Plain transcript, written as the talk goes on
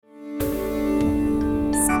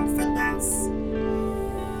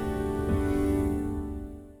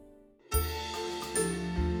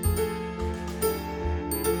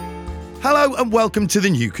Hello and welcome to The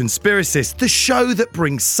New Conspiracist, the show that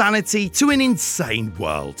brings sanity to an insane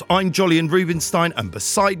world. I'm Jolyon Rubinstein and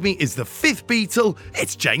beside me is the fifth Beatle,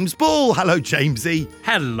 it's James Ball. Hello, Jamesy.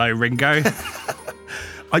 Hello, Ringo.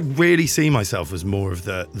 I really see myself as more of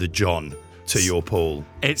the John to your Paul.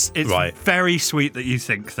 It's right. Very sweet that you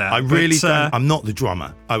think that. I really don't. I'm not the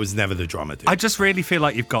drummer. I was never the drummer, dude. I just really feel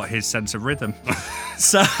like you've got his sense of rhythm.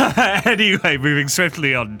 So anyway, moving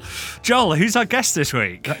swiftly on. Joel, who's our guest this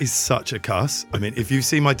week? That is such a cuss. I mean, if you've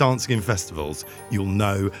seen my dancing in festivals, you'll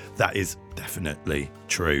know that is definitely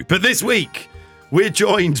true. But this week, we're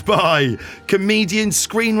joined by comedian,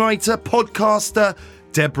 screenwriter, podcaster,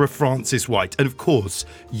 Deborah Frances-White. And of course,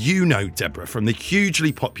 you know Deborah from the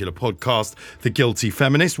hugely popular podcast, The Guilty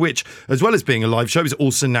Feminist, which, as well as being a live show, is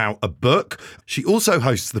also now a book. She also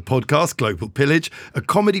hosts the podcast Global Pillage, a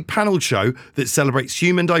comedy panel show that celebrates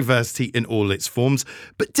human diversity in all its forms.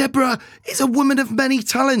 But Deborah is a woman of many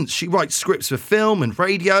talents. She writes scripts for film and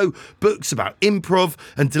radio, books about improv,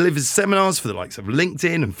 and delivers seminars for the likes of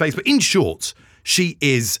LinkedIn and Facebook. In short, she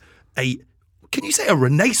is can you say a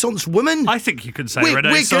Renaissance woman? I think you can say Renaissance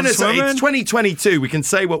woman. We're going to say it's 2022. We can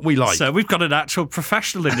say what we like. So we've got an actual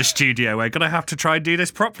professional in the studio. We're going to have to try and do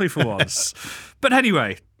this properly for once. But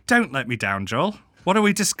anyway, don't let me down, Joel. What are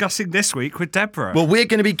we discussing this week with Deborah? Well, we're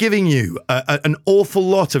going to be giving you an awful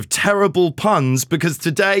lot of terrible puns because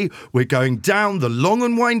today we're going down the long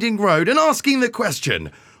and winding road and asking the question,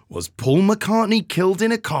 was Paul McCartney killed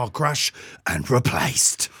in a car crash and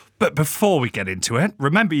replaced? But before we get into it,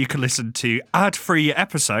 remember you can listen to ad-free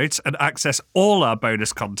episodes and access all our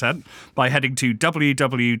bonus content by heading to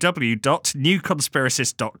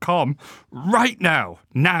www.newconspiracist.com right now.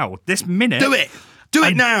 Now, this minute. Do it! Do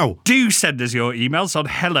it now! Do send us your emails on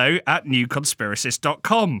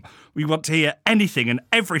hello@newconspiracist.com. We want to hear anything and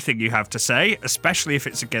everything you have to say, especially if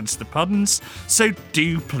it's against the puns. So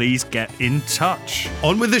do please get in touch.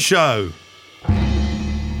 On with the show.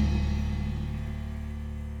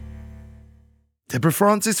 Deborah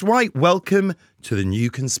Frances-White, welcome to The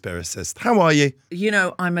New Conspiracist. How are you? You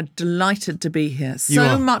know, I'm delighted to be here.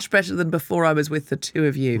 So much better than before I was with the two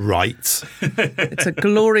of you. Right. It's a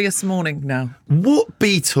glorious morning now. What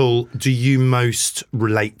Beatle do you most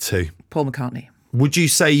relate to? Paul McCartney. Would you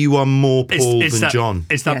say you are more Paul than John?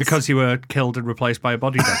 Is that Yes. because you were killed and replaced by a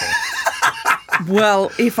body double?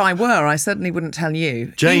 Well, if I were, I certainly wouldn't tell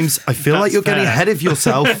you. James, I feel like you're getting ahead of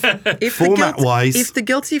yourself, format-wise. If The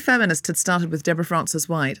Guilty Feminist had started with Deborah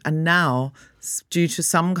Frances-White and now, due to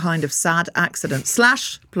some kind of sad accident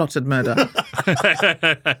 / plotted murder,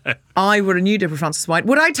 I were a new Deborah Frances-White,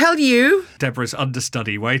 would I tell you? Deborah's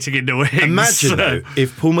understudy waiting in the wings. Imagine, though,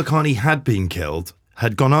 if Paul McCartney had been killed,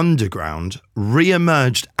 had gone underground,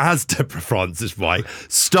 re-emerged as Deborah Frances-White,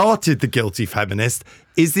 started The Guilty Feminist.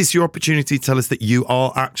 Is this your opportunity to tell us that you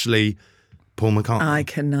are actually Paul McCartney? I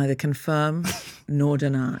can neither confirm nor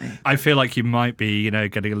deny. I feel like you might be,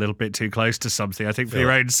 getting a little bit too close to something. I think for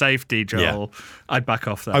your own safety, Joel, I'd back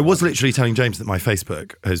off that. I was literally telling James that my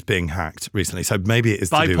Facebook is being hacked recently, so maybe it is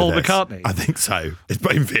by to do Paul with this. McCartney. I think so. It's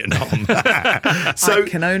in Vietnam. So, I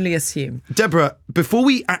can only assume. Deborah, before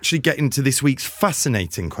we actually get into this week's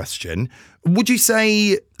fascinating question, would you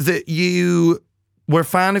say that you were a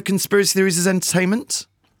fan of conspiracy theories as entertainment?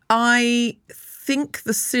 I think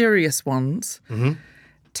the serious ones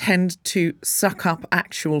tend to suck up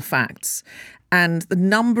actual facts. And the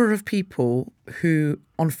number of people who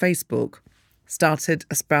on Facebook started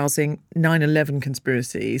espousing 9/11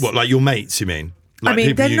 conspiracies. What, like your mates, you mean? Like I mean,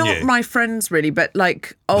 people they're you not knew? my friends really, but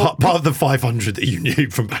like... Part of the 500 that you knew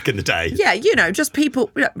from back in the day. Yeah, just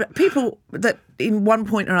people that in one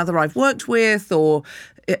point or another I've worked with or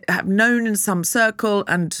have known in some circle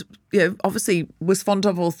and, obviously was fond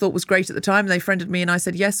of or thought was great at the time. They friended me and I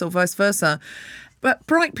said yes or vice versa. But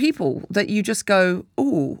bright people that you just go,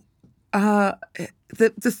 the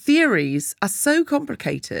theories are so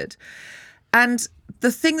complicated. And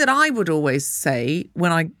the thing that I would always say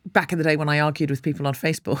back in the day when I argued with people on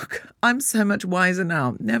Facebook, I'm so much wiser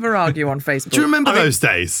now. Never argue on Facebook. Do you remember those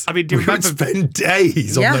days? I mean, do you we remember would spend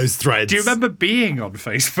days on those threads? Do you remember being on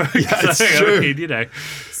Facebook? Yeah, it's true. I mean,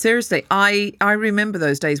 Seriously, I remember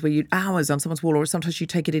those days where you'd hours on someone's wall or sometimes you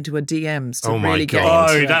take it into a DMs to Oh my really get God.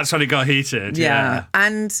 into Oh, it. that's when it got heated. Yeah.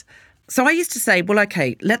 And so I used to say, well,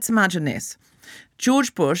 okay, let's imagine this.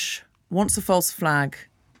 George Bush wants a false flag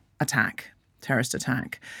terrorist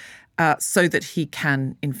attack, so that he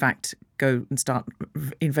can, in fact, go and start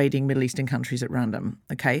invading Middle Eastern countries at random.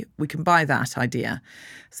 Okay, we can buy that idea.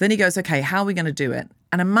 So then he goes, okay, how are we going to do it?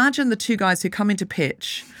 And imagine the two guys who come into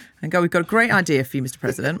pitch and go, we've got a great idea for you, Mr.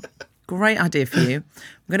 President. Great idea for you.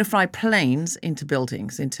 We're going to fly planes into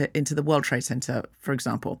buildings, into the World Trade Center, for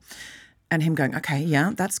example. and him going, okay,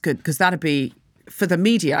 yeah, that's good, because that'd be for the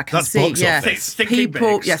media. I can That's see, box yeah, office. Thinking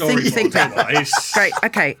people, big, yeah, think big. storyboard-wise. Great,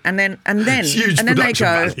 okay, and then Huge and then they production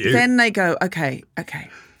go, value. okay,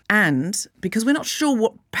 and because we're not sure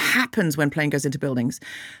what happens when plane goes into buildings,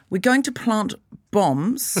 we're going to plant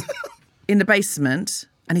bombs in the basement.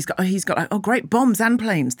 And he's got like, great, bombs and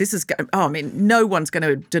planes. This is, no one's going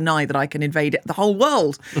to deny that I can invade the whole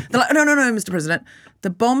world. They're like, no, Mr. President, the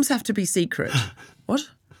bombs have to be secret. What?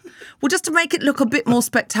 Well, just to make it look a bit more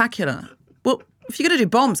spectacular. Well, if you're going to do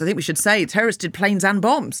bombs, I think we should say terrorists did planes and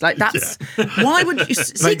bombs. Like, that's why would you?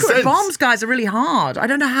 Secret sense. bombs, guys, are really hard. I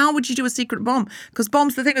don't know how would you do a secret bomb, because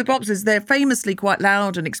bombs. The thing with bombs is they're famously quite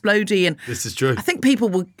loud and explodey. And This is true. I think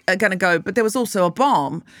people are going to go, but there was also a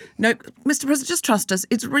bomb. No, Mr. President, just trust us.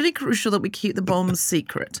 It's really crucial that we keep the bombs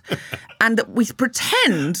secret, and that we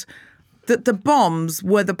pretend that the bombs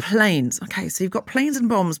were the planes. Okay, so you've got planes and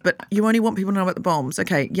bombs, but you only want people to know about the bombs.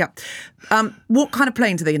 Okay, yeah. What kind of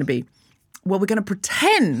planes are they going to be? Well, we're going to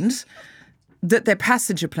pretend that they're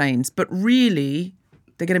passenger planes, but really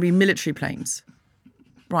they're going to be military planes.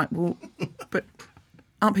 Right, well, but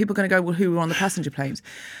aren't people going to go, well, who were on the passenger planes?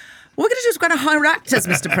 What we're going to do is we're going to hire actors,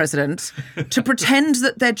 Mr. President, to pretend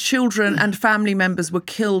that their children and family members were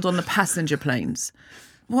killed on the passenger planes.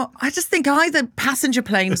 Well, I just think either passenger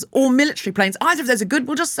planes or military planes, either of those are good.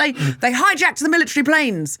 We'll just say they hijacked the military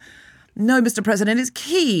planes. No, Mr. President, it's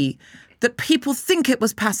key that people think it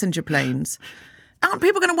was passenger planes. Aren't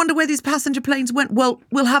people going to wonder where these passenger planes went? Well,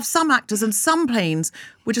 we'll have some actors and some planes.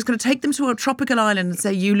 We're just going to take them to a tropical island and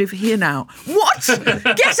say, you live here now. What?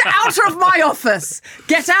 Get out of my office.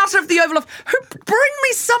 Get out of the Oval Office. Bring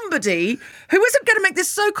me somebody who isn't going to make this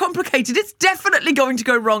so complicated. It's definitely going to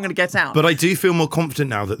go wrong and get out. But I do feel more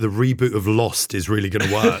confident now that the reboot of Lost is really going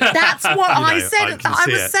to work. That's what I said. I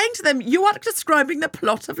see was it. saying to them, you are describing the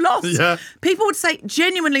plot of Lost. Yeah. People would say,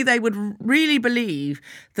 genuinely, they would really believe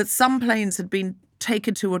that some planes had been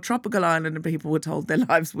taken to a tropical island and people were told their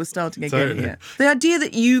lives were starting again Totally. here. The idea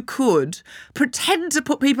that you could pretend to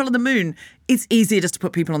put people on the moon, it's easier just to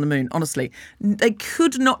put people on the moon, honestly. They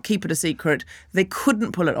could not keep it a secret. They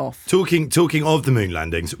couldn't pull it off. Talking of the moon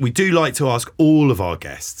landings, we do like to ask all of our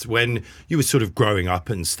guests, when you were sort of growing up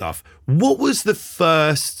and stuff, what was the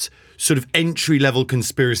first sort of entry-level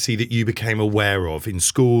conspiracy that you became aware of in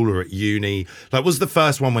school or at uni? Like, was the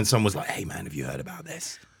first one when someone was like, hey, man, have you heard about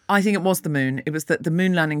this? I think it was the moon. It was that the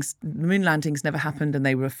moon landings never happened and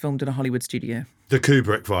they were filmed in a Hollywood studio. The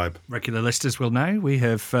Kubrick vibe. Regular listeners will know we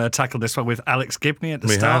have tackled this one with Alex Gibney at the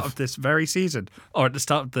We start have. of this very season, or at the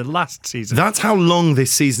start of the last season. That's how long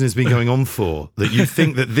this season has been going on for, that you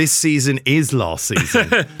think that this season is last season.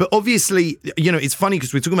 But obviously, you know, it's funny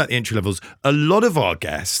because we're talking about the entry levels. A lot of our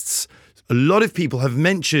guests, a lot of people have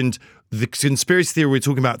mentioned the conspiracy theory we're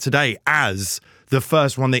talking about today as the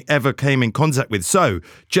first one they ever came in contact with. So,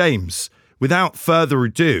 James, without further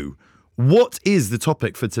ado, what is the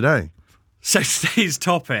topic for today? So today's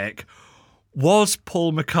topic, was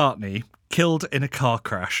Paul McCartney killed in a car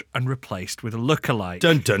crash and replaced with a lookalike?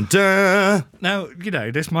 Dun, dun, dun. Now, you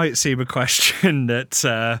know, this might seem a question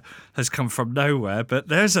that has come from nowhere, but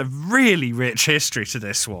there's a really rich history to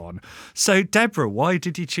this one. So, Deborah, why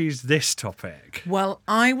did you choose this topic? Well,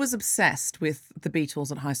 I was obsessed with the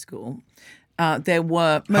Beatles at high school. There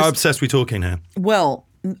were How obsessed are we talking here? well,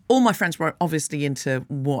 all my friends were obviously into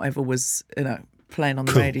whatever was, playing on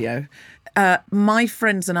the radio. My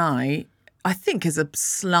friends and I think as a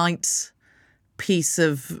slight piece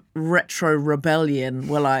of retro rebellion,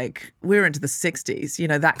 we're into the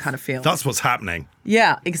 60s, that kind of feel. That's what's happening.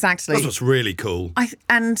 Yeah, exactly. That's what's really cool.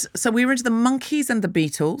 And so we were into the Monkees and the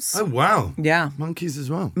Beatles. Oh, wow. Yeah. Monkeys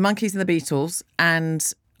as well. Monkees and the Beatles.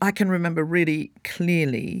 And I can remember really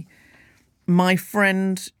clearly my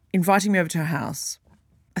friend inviting me over to her house.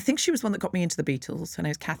 I think she was one that got me into the Beatles. Her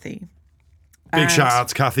name's Kathy. Big shout out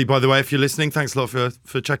to Kathy, by the way, if you're listening. Thanks a lot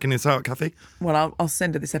for checking this out, Kathy. Well, I'll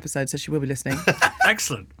send her this episode, so she will be listening.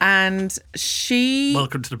 Excellent. And she...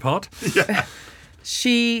 Welcome to the pod.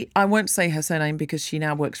 I won't say her surname because she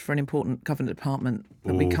now works for an important government department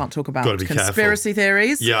that we can't talk about. Gotta be Conspiracy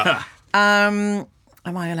theories. Yeah.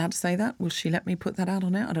 Am I allowed to say that? Will she let me put that out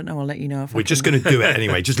on it? I don't know. I'll let you know if We're just going to do it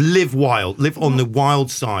anyway. Just live wild. Live on the wild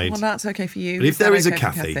side. Well, that's okay for you. But if there is a that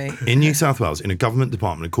okay for Kathy in New South Wales in a government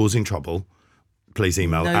department causing trouble, please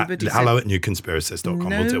email Nobody at said- hello@newconspiracist.com.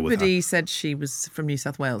 We'll deal with Nobody that. said she was from New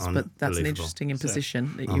South Wales, but that's an Unbelievable. interesting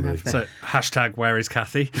imposition that you have there. So, hashtag where is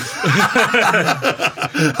Kathy?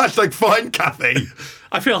 Hashtag find Kathy.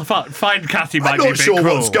 I feel find Kathy might I'm be a not bit sure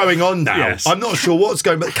cruel. what's going on now. Yes. I'm not sure what's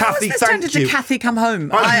going on. But How Kathy, has this turned thank into you. Kathy come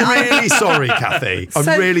home? I'm really sorry, Kathy. I'm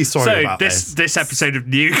So- really sorry So about this. this episode of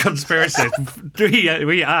New Conspiracy,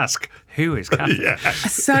 we ask, Who is Kathy?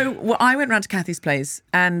 So I went round to Kathy's place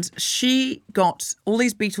and she got all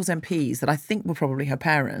these Beatles MPs that I think were probably her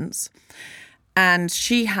parents. And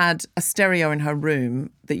she had a stereo in her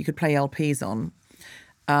room that you could play LPs on.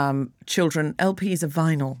 Children, LPs are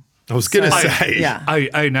vinyl. I was going to say. Yeah.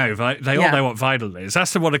 Oh no, they all know what vinyl is.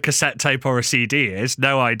 That's the what a cassette tape or a CD is.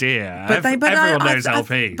 No idea. Everyone knows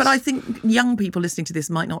LPs. But I think young people listening to this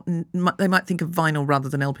might not. They might think of vinyl rather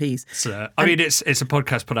than LPs. So, I mean, it's a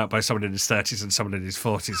podcast put out by someone in his 30s and someone in his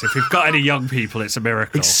 40s. If we've got any young people, it's a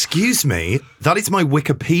miracle. Excuse me, that is my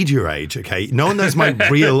Wikipedia age, okay? No one knows my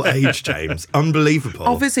real age, James. Unbelievable.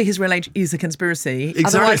 Obviously, his real age is a conspiracy.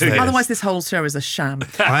 Exactly. Otherwise, this whole show is a sham.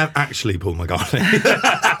 I am actually Paul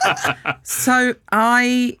McCartney. So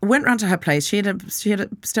I went round to her place. She had a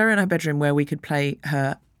stereo in her bedroom where we could play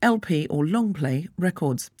her LP or long play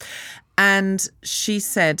records. And she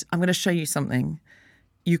said, I'm going to show you something.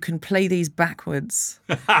 You can play these backwards.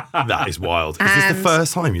 That is wild. Is this the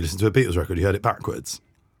first time you listened to a Beatles record, you heard it backwards?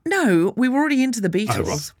 No, we were already into the Beatles. Oh,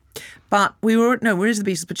 right. But we're into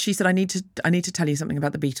the Beatles. But she said, I need to tell you something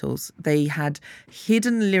about the Beatles. They had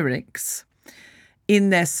hidden lyrics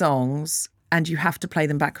in their songs, and you have to play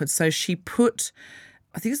them backwards. So she put,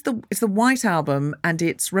 I think it's the White Album, and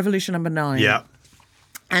it's Revolution Number 9. Yeah.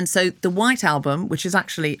 And so the White Album, which is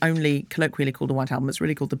actually only colloquially called the White Album, it's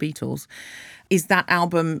really called the Beatles, is that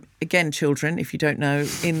album, again, children, if you don't know,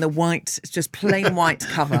 in the white, it's just plain white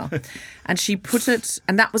cover. And she put it,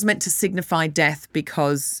 and that was meant to signify death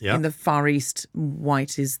because in the Far East,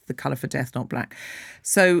 white is the colour for death, not black.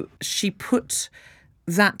 So she put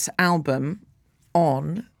that album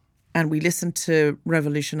on, and we listened to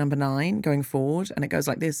Revolution Number 9 going forward, and it goes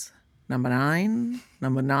like this: number 9,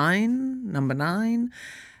 number 9, number 9.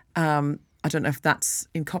 I don't know if that's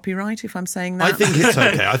in copyright, if I'm saying that. I think it's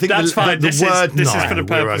okay. I think that's fine. The word this is nine, for the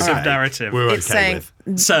purpose okay. of narrative. We're It's okay saying,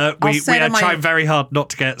 with. So we are my- trying very hard not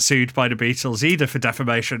to get sued by the Beatles, either for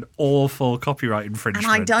defamation or for copyright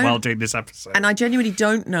infringement while doing this episode. And I genuinely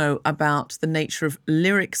don't know about the nature of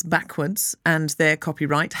lyrics backwards and their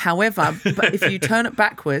copyright. However, but if you turn it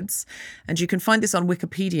backwards, and you can find this on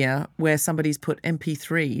Wikipedia where somebody's put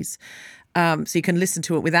MP3s, so you can listen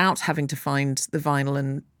to it without having to find the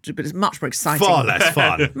vinyl, but it's much more exciting. Far less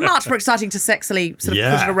fun. Much more exciting to sexily sort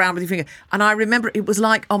of put it around with your finger. And I remember it was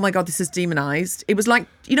like, oh my God, this is demonized. It was like,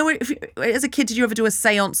 you know, as a kid, did you ever do a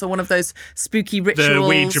seance or one of those spooky rituals? The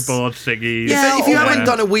Ouija board thingies. Yeah. If you haven't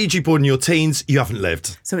done a Ouija board in your teens, you haven't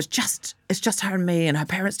lived. So it's just her and me, and her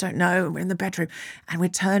parents don't know, and we're in the bedroom, and we're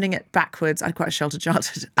turning it backwards. I had quite a sheltered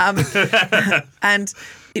childhood. And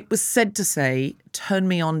it was said to say, turn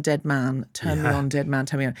me on, dead man, turn me on, dead man,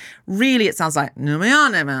 turn me on. Really, it sounds like, no me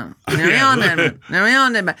on, dead man, no me on, dead man, no me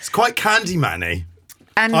on, dead man. It's quite Candyman-y.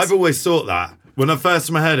 And I've always thought that. When I first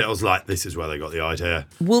heard it, I was like, this is where they got the idea.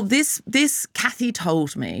 well, this Kathy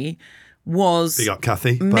told me was Big up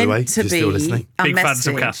Kathy, by the meant way, to if you're still be listening. a Big fans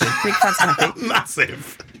of message. Kathy. Big fans of Kathy.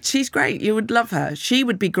 Massive. She's great. You would love her. She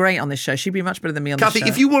would be great on this show. She'd be much better than me on Kathy, this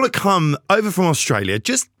show. if you want to come over from Australia,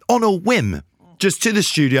 just on a whim, just to the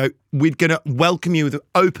studio, we're going to welcome you with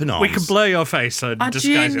open arms. We can blur your face and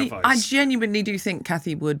disguise your voice. I genuinely do think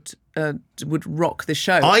Kathy would rock the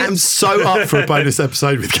show. I am so up for a bonus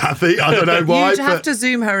episode with Kathy. I don't know why. You'd have but to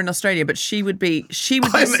Zoom her in Australia, but she would be so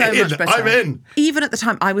I'm in. much better. I'm in. Even at the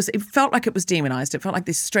time, it felt like it was demonized. It felt like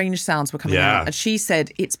these strange sounds were coming Yeah. out. And she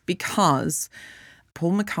said it's because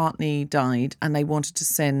Paul McCartney died and they wanted to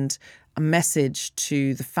send a message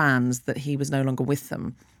to the fans that he was no longer with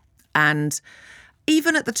them. And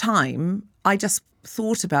even at the time, I just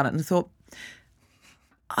thought about it and thought,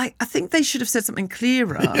 I think they should have said something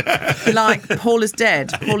clearer, like Paul is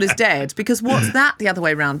dead, because what's that the other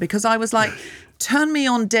way around? Because I was like, turn me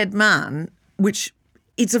on, dead man, which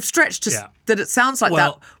it's a stretch to that it sounds like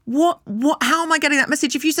that. What? How am I getting that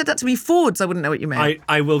message? If you said that to me forwards, I wouldn't know what you meant.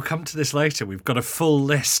 I will come to this later. We've got a full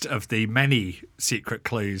list of the many secret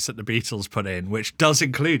clues that the Beatles put in, which does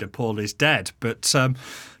include a Paul is dead. But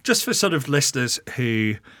just for sort of listeners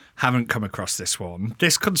who haven't come across this one,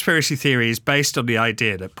 this conspiracy theory is based on the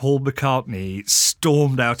idea that Paul McCartney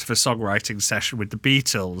stormed out of a songwriting session with the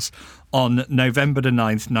Beatles on November the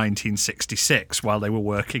 9th, 1966, while they were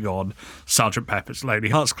working on Sgt. Pepper's Lonely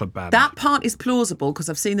Hearts Club Band. That part is plausible because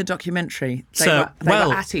I've seen the documentary. They were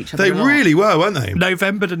at each other. They a lot. really were, weren't they?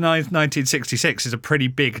 November the 9th, 1966 is a pretty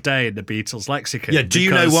big day in the Beatles lexicon. Yeah, do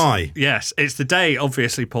you know why? Yes, it's the day,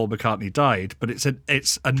 obviously, Paul McCartney died, but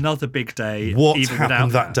it's another big day. What even happened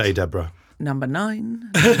without that day, Deborah? Number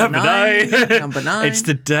 9. Number 9. Number 9. It's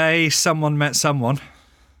the day someone met someone.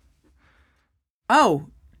 Oh,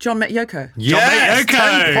 John met Yoko. Yes,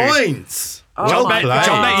 Yoko. 10 points. Well John played. met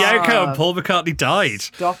Yoko and Paul McCartney died.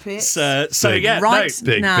 Stop it. So Big. yeah, Right no.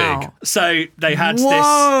 Big. now. So they had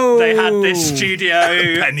Whoa. this studio.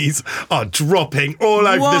 Pennies are dropping all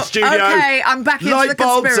over the studio. Okay, I'm back into the Light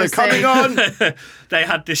bulbs are conspiracy. coming on. They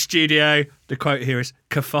had this studio. The quote here is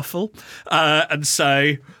kerfuffle. And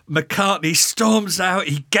so McCartney storms out.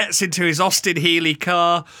 He gets into his Austin Healey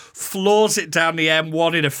car, floors it down the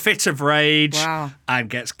M1 in a fit of rage, Wow. and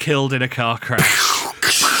gets killed in a car crash.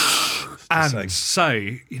 And so,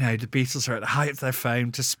 the Beatles are at the height of their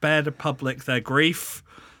fame. To spare the public their grief,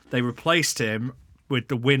 they replaced him with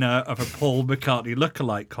the winner of a Paul McCartney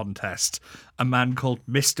lookalike contest, a man called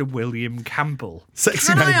Mr. William Campbell. Sexy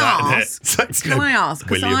Can name, I that, ask? isn't it? Sexy Can name. I ask?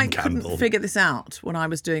 Because William I Campbell. couldn't figure this out when I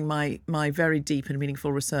was doing my very deep and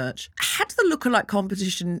meaningful research. Had the lookalike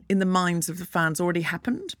competition in the minds of the fans already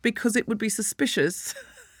happened? Because it would be suspicious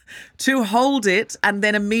to hold it and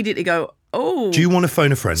then immediately go, oh. Do you want to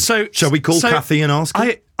phone a friend? So- Shall we call so Kathy and ask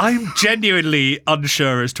her? I'm genuinely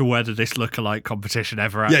unsure as to whether this lookalike competition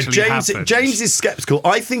ever actually happened. James is sceptical.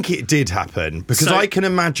 I think it did happen because So- I can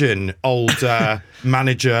imagine old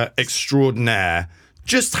manager extraordinaire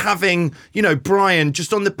just having, Brian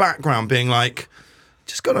just on the background being like,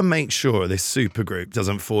 just got to make sure this supergroup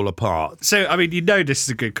doesn't fall apart. So, this is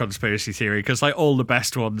a good conspiracy theory because, like all the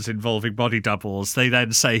best ones involving body doubles, they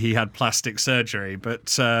then say he had plastic surgery. But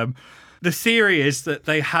the theory is that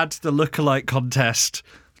they had the lookalike contest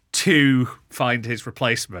to find his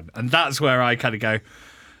replacement. And that's where I kind of go,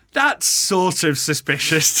 that's sort of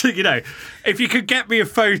suspicious. If you could get me a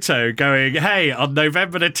photo going, hey, on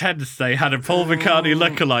November the 10th, they had a Paul McCartney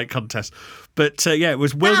lookalike contest. But it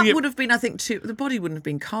was William. That would have been, I think, the body wouldn't have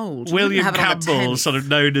been cold. You William wouldn't have it on the Campbell, 10th. sort of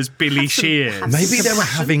known as Billy Shears. Maybe they were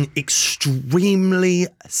having extremely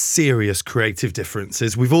serious creative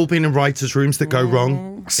differences. We've all been in writers' rooms that go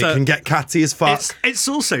wrong. So- it can get catty as fuck. It's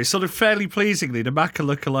also sort of fairly pleasingly, the Macca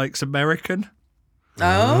lookalike's American.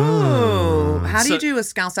 Oh. How do So- you do a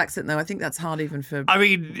Scouse accent, though? I think that's hard even for...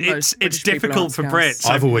 It's British people difficult aren't for Scouse.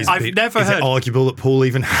 Brits. I've never is heard. it arguable that Paul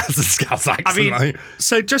even has a Scouse accent?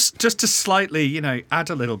 So just to slightly, add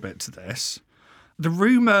a little bit to this. The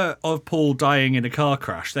rumour of Paul dying in a car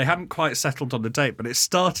crash, they hadn't quite settled on the date, but it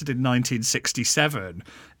started in 1967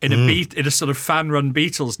 in a sort of fan-run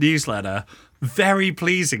Beatles newsletter, very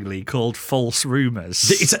pleasingly called False Rumours.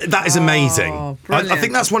 That is amazing. I brilliant.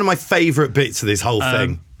 think that's one of my favourite bits of this whole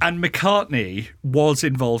thing. And McCartney was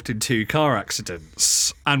involved in 2 car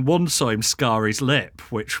accidents, and one saw him scar his lip,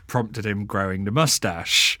 which prompted him growing the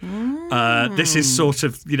moustache. This is sort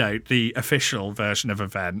of, the official version of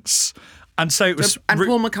events. And so it was... And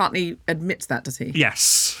Paul McCartney admits that, does he?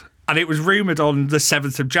 Yes. And it was rumoured on the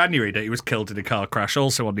 7th of January that he was killed in a car crash,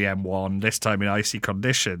 also on the M1, this time in icy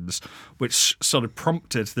conditions, which sort of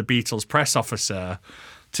prompted the Beatles press officer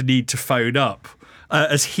to need to phone up.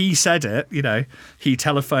 As he said it, he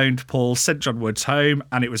telephoned Paul's St John Wood's home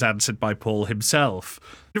and it was answered by Paul himself.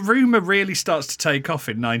 The rumour really starts to take off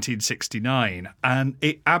in 1969 and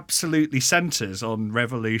it absolutely centres on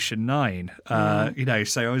Revolution 9.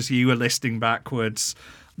 So as you were listening backwards,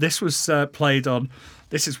 this was played on,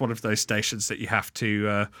 this is one of those stations that you have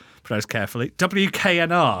to pronounce carefully,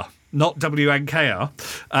 WKNR. Not WNKR,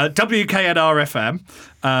 WKNR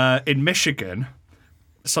FM in Michigan,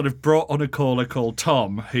 sort of brought on a caller called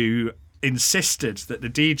Tom who insisted that the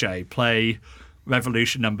DJ play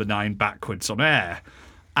Revolution number 9 backwards on air.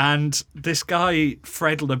 And this guy,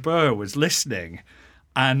 Fred LeBeau, was listening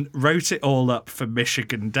and wrote it all up for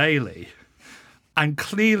Michigan Daily. And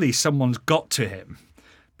clearly someone's got to him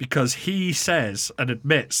because he says and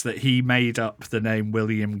admits that he made up the name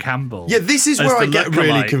William Campbell. Yeah, this is as where I the get really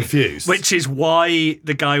lookalike, confused. Which is why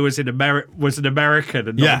the guy was an American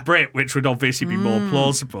and not a Brit, which would obviously be more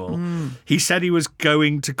plausible. He said he was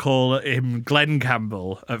going to call him Glenn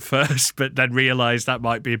Campbell at first, but then realised that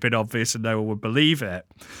might be a bit obvious and no one would believe it.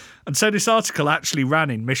 And so this article actually ran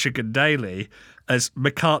in Michigan Daily as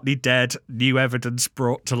McCartney dead, new evidence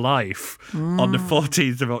brought to life on the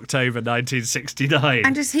 14th of October 1969.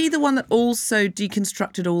 And is he the one that also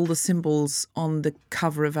deconstructed all the symbols on the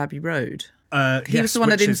cover of Abbey Road? He was the one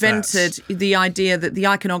that invented the idea that the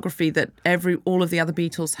iconography that all of the other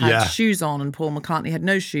Beatles had shoes on and Paul McCartney had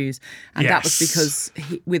no shoes. And that was because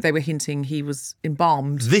they were hinting he was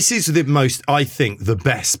embalmed. This is I think the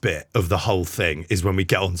best bit of the whole thing is when we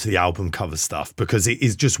get onto the album cover stuff because it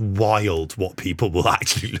is just wild what people will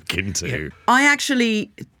actually look into. I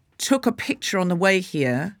actually took a picture on the way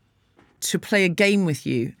here to play a game with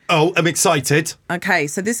you. Oh, I'm excited. Okay,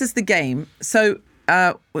 so this is the game. So,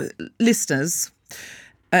 listeners,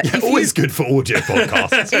 Always good for audio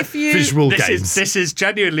podcasts. Visual games. This is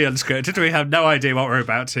genuinely unscripted. We have no idea what we're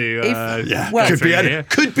about to.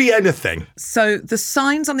 Could be anything. So the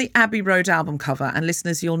signs on the Abbey Road album cover, and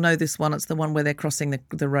listeners, you'll know this one. It's the one where they're crossing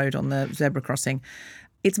the road on the zebra crossing.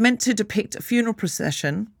 It's meant to depict a funeral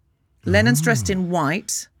procession. Lennon's dressed in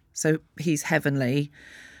white, so he's heavenly.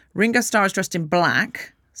 Ringo Starr is dressed in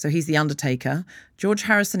black, so he's the Undertaker. George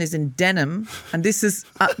Harrison is in denim, and this is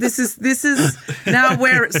now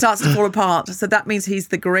where it starts to fall apart. So that means he's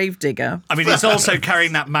the gravedigger. I mean, he's also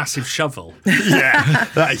carrying that massive shovel. Yeah,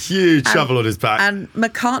 that huge shovel on his back. And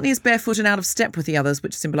McCartney is barefoot and out of step with the others,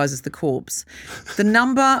 which symbolises the corpse. The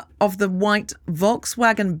number of the white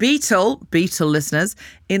Volkswagen Beetle listeners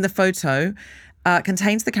in the photo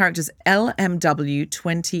contains the characters LMW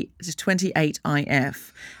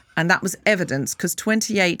 28IF. And that was evidence because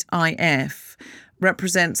 28IF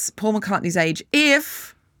represents Paul McCartney's age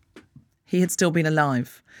if he had still been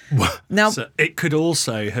alive. Now, so it could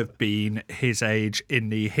also have been his age in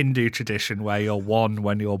the Hindu tradition where you're one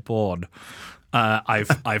when you're born.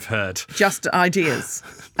 I've heard. Just ideas.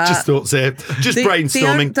 Just thoughts here. Just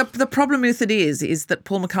brainstorming. The problem with it is that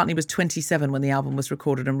Paul McCartney was 27 when the album was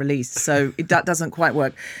recorded and released, so that doesn't quite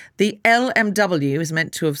work. The LMW is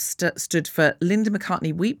meant to have stood for Linda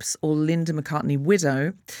McCartney Weeps or Linda McCartney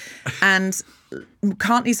Widow. And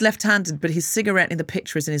McCartney's left-handed, but his cigarette in the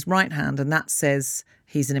picture is in his right hand, and that says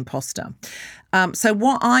he's an imposter. So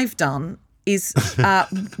what I've done is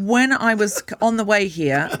when I was on the way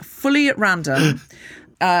here, fully at random,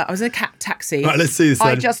 I was in a taxi. Right, let's see this then.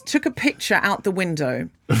 I just took a picture out the window.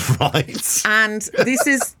 Right. And this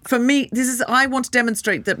is, for me, I want to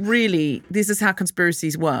demonstrate that really this is how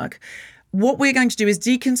conspiracies work. What we're going to do is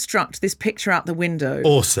deconstruct this picture out the window.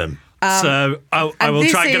 Awesome. So I will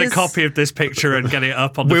try and get a copy of this picture and get it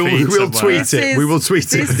up on the feed We'll somewhere. tweet it. We will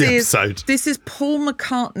tweet it for the episode. This is Paul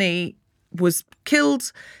McCartney was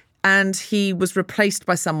killed and he was replaced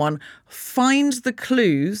by someone. Find the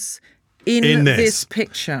clues in this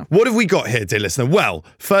picture. What have we got here, dear listener? Well,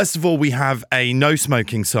 first of all, we have a no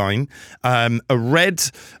smoking sign, a red,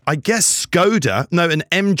 I guess, Skoda, an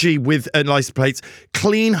MG with license plates,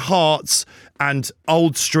 clean hearts, and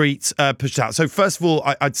Old Street pushed out. So first of all,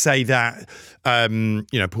 I'd say that, Paul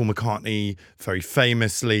McCartney very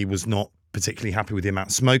famously was not particularly happy with the amount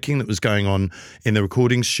of smoking that was going on in the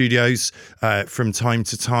recording studios from time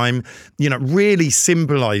to time, really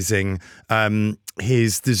symbolising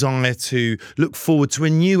his desire to look forward to a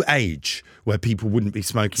new age where people wouldn't be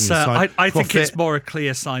smoking. So I think it's more a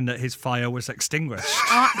clear sign that his fire was extinguished.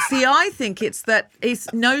 I think it's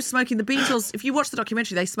no smoking. The Beatles, if you watch the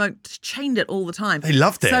documentary, they chained it all the time. They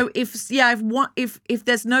loved it. So if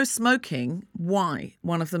there's no smoking, why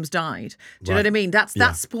one of them's died? Do you know what I mean?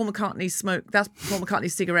 That's Paul McCartney's smoke. That's Paul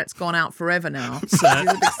McCartney's cigarette's gone out forever now. So he's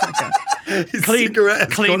a big sucker.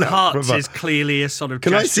 Clean Hearts is clearly a sort of.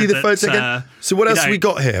 Can I see the photo again? So what else have we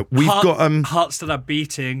got here? We've got hearts that are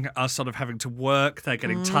beating are sort of having to work. They're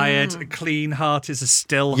getting tired. A clean heart is a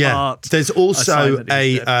still heart. There's also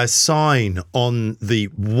a sign on the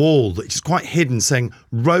wall that is quite hidden saying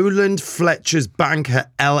Roland Fletcher's Banker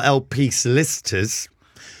LLP Solicitors.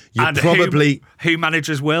 Who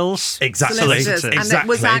manages wills? Exactly. And it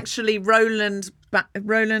was actually Roland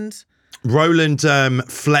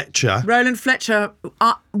Fletcher. Roland Fletcher,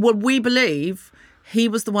 what we believe, he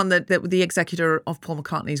was the one that the executor of Paul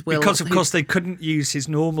McCartney's will. Because, of course, they couldn't use his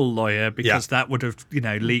normal lawyer because that would have,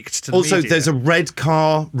 leaked to the also, media. There's a red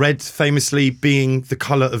car, red famously being the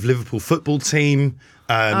colour of Liverpool football team,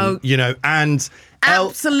 and...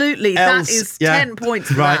 Absolutely, that is 10 points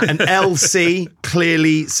for right, that. And LC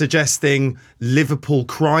clearly suggesting Liverpool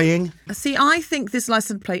crying. See, I think this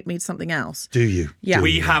license plate means something else. Do you? Yeah.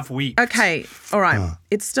 We have weeks. Okay, all right.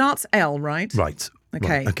 It starts L, right? Right.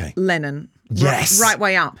 Okay. Okay. Lennon. Yes. Right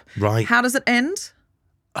way up. Right. How does it end?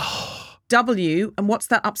 W, and what's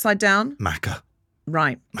that upside down? Macca.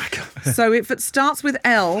 Right. Macca. So if it starts with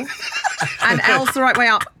L, and L's the right way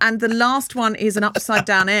up, and the last one is an upside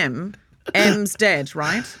down M, M's dead,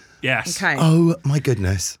 right? Yes. Okay. Oh, my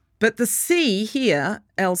goodness. But the C here,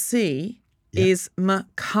 LC, is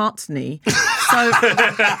McCartney.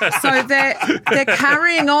 So they're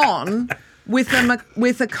carrying on with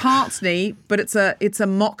a Cartney, but it's a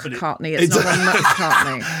mock Cartney. It's not a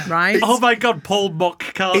McCartney, right? Oh my God, Paul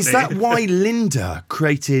McCartney. Is that why Linda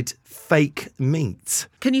created fake meat?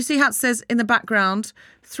 Can you see how it says in the background,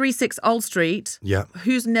 36 Old Street? Yeah.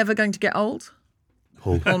 Who's never going to get old?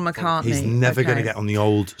 Paul McCartney. He's never going to get on the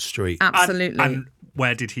old street. Absolutely. And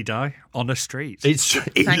where did he die? On a street. He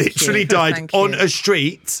literally died Thank on you. a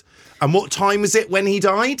street. And what time was it when he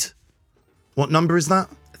died? What number is that?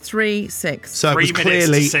 3:06. So it 3 was minutes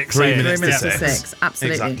clearly to 6 3 a.m. minutes 3 minutes to to 6. 6.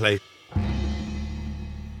 Absolutely. Exactly.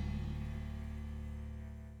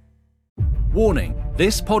 Warning,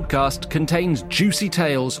 this podcast contains juicy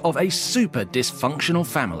tales of a super dysfunctional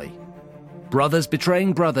family. Brothers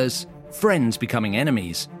betraying brothers, friends becoming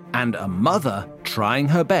enemies, and a mother trying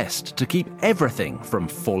her best to keep everything from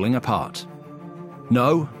falling apart.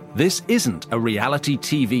 No, this isn't a reality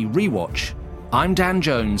TV rewatch. I'm Dan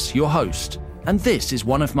Jones, your host, and this is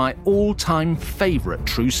one of my all-time favourite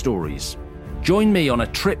true stories. Join me on a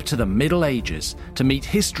trip to the Middle Ages to meet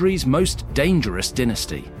history's most dangerous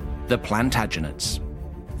dynasty, the Plantagenets.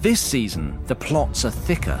 This season, the plots are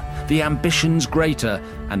thicker, the ambitions greater,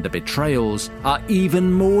 and the betrayals are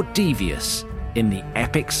even more devious in the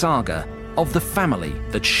epic saga of the family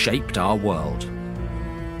that shaped our world.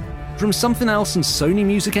 From Something Else and Sony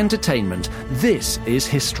Music Entertainment, this is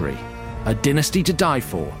History, A Dynasty to Die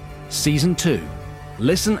For, Season 2.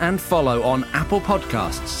 Listen and follow on Apple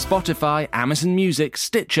Podcasts, Spotify, Amazon Music,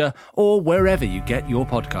 Stitcher, or wherever you get your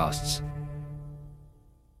podcasts.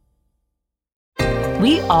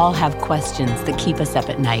 We all have questions that keep us up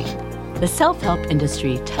at night. The self-help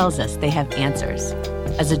industry tells us they have answers.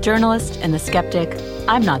 As a journalist and a skeptic,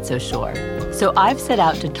 I'm not so sure. So I've set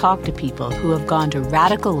out to talk to people who have gone to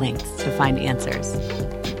radical lengths to find answers.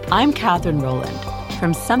 I'm Catherine Rowland.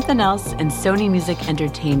 From Something Else and Sony Music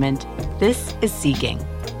Entertainment, this is Seeking.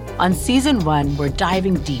 On Season 1, we're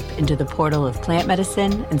diving deep into the portal of plant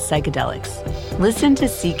medicine and psychedelics. Listen to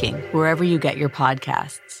Seeking wherever you get your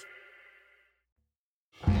podcasts.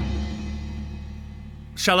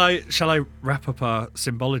 Shall I wrap up our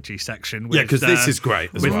symbology section? With, Yeah, because this is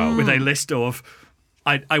great as well. With a list of,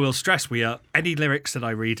 I will stress, any lyrics that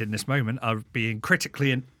I read in this moment are being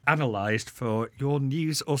critically analysed for your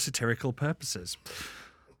news or satirical purposes.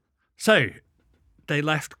 So, they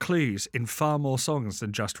left clues in far more songs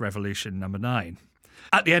than just Revolution Number 9.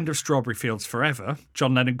 At the end of Strawberry Fields Forever,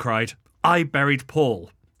 John Lennon cried, "I buried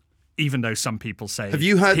Paul," even though some people say Have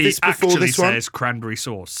you heard this before, this one? He says cranberry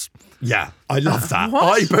sauce. Yeah, I love that. what?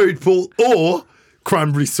 I buried Paul or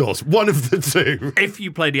cranberry sauce, one of the two. If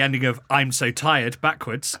you play the ending of I'm So Tired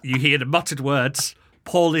backwards, you hear the muttered words,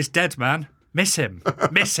 "Paul is dead, man. Miss him.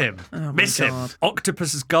 Miss him. Miss him." God.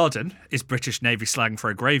 Octopus's garden is British Navy slang for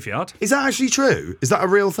a graveyard. Is that actually true? Is that a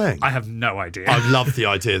real thing? I have no idea. I love the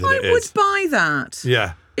idea that it I would is. buy that.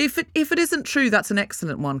 Yeah. If it isn't true, that's an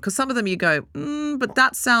excellent one. Because some of them you go, but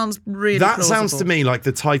that sounds really That plausible. sounds to me like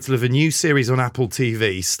the title of a new series on Apple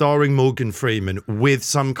TV starring Morgan Freeman with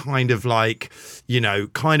some kind of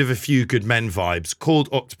kind of A Few Good Men vibes called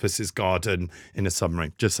Octopus's Garden in a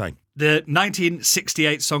submarine. Just saying. The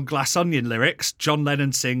 1968 song Glass Onion lyrics, John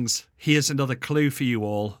Lennon sings, "Here's another clue for you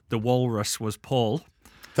all. The walrus was Paul."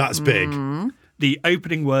 That's big. The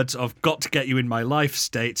opening words of Got to Get You in My Life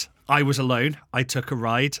state, "I was alone, I took a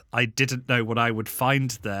ride, I didn't know what I would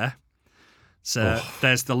find there." So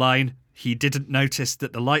there's the line, "He didn't notice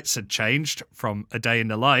that the lights had changed," from A Day in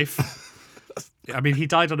the Life. I mean, he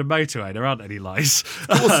died on a motorway, there aren't any lies.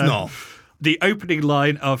 Of course not. The opening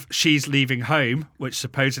line of She's Leaving Home, which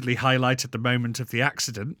supposedly highlighted the moment of the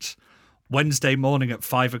accident, Wednesday morning at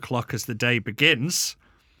 5 o'clock as the day begins.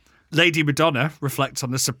 Lady Madonna reflects on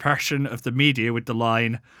the suppression of the media with the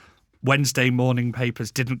line, "Wednesday morning papers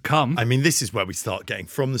didn't come." I mean, this is where we start getting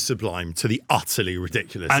from the sublime to the utterly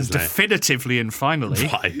ridiculous, And isn't it? definitively and finally,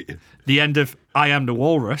 Right. the end of I Am the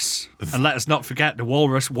Walrus. And let us not forget, the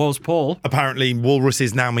walrus was Paul. Apparently,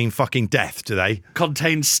 walruses now mean fucking death, do they?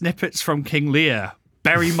 Contains snippets from King Lear,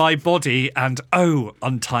 "Bury My Body," and "Oh,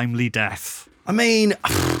 Untimely Death." I mean,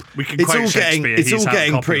 We can it's quote all getting Shakespeare, it's he's all out of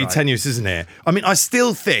getting pretty copyright. tenuous, isn't it? I mean, I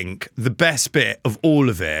still think the best bit of all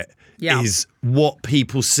of it Yeah. is what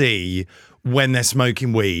people see when they're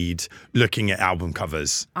smoking weed, looking at album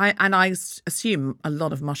covers. I assume a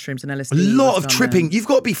lot of mushrooms and LSD. A lot was of done tripping. there. You've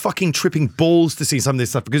got to be fucking tripping balls to see some of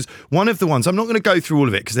this stuff, because one of the ones, I'm not going to go through all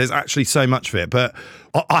of it because there's actually so much of it, but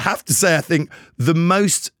I have to say, I think the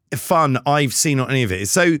most fun I've seen on any of it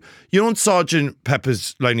is, so you're on Sgt.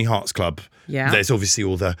 Pepper's Lonely Hearts Club. Yeah. There's obviously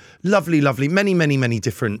all the lovely, many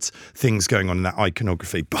different things going on in that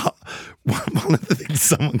iconography. But one of the things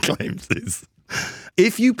someone claims is,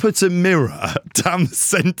 if you put a mirror down the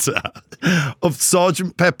centre of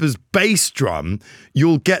Sgt. Pepper's bass drum,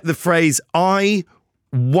 you'll get the phrase I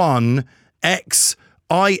won X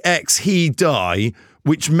IX he die,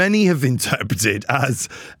 which many have interpreted as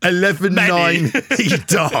 11/9 he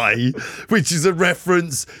die, which is a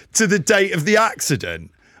reference to the date of the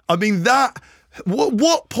accident. I mean, that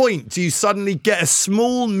What point do you suddenly get a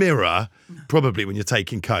small mirror, probably when you're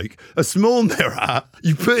taking coke, a small mirror,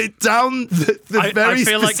 you put it down the very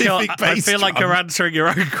specific bass I feel like you're answering your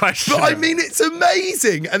own question. But I mean, it's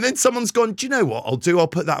amazing. And then someone's gone, do you know what I'll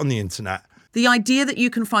put that on the internet. The idea that you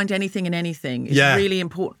can find anything in anything is really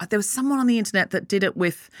important. There was someone on the internet that did it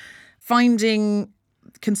with finding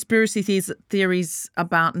conspiracy theories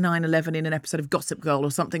about 9/11 in an episode of Gossip Girl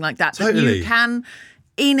or something like that. Totally. That you can,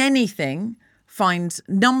 in anything, find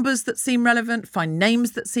numbers that seem relevant, find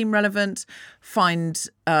names that seem relevant, find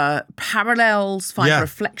parallels, find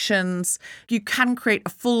reflections. You can create a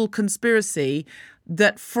full conspiracy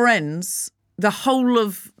that Friends, the whole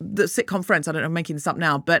of the sitcom Friends, I don't know, I'm making this up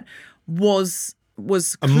now, but was A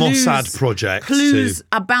clues, Mossad project. Clues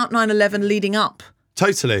about 9/11 leading up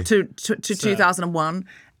Totally. to 2001.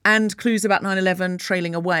 And clues about 9/11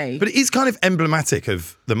 trailing away. But it is kind of emblematic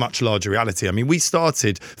of the much larger reality. I mean, we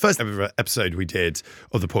started, first ever episode we did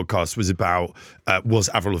of the podcast was about, was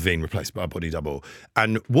Avril Lavigne replaced by a body double?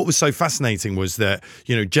 And what was so fascinating was that,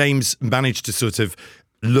 you know, James managed to sort of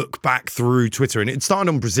look back through Twitter, and it started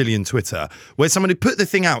on Brazilian Twitter, where someone had put the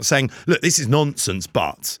thing out saying, look, this is nonsense,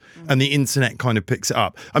 but, and the internet kind of picks it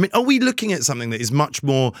up. I mean, are we looking at something that is much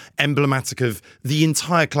more emblematic of the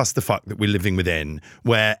entire clusterfuck that we're living within,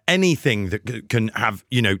 where anything that can have,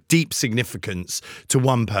 you know, deep significance to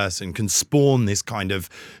one person can spawn this kind of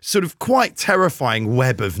sort of quite terrifying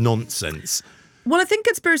web of nonsense? Well, I think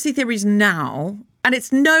conspiracy theories now, and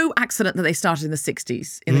it's no accident that they started in the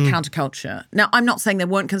 60s in the counterculture. Now, I'm not saying there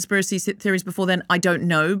weren't conspiracy theories before then. I don't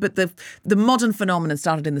know. But the modern phenomenon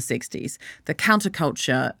started in the 60s. The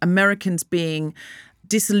counterculture, Americans being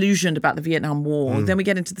disillusioned about the Vietnam War. Then we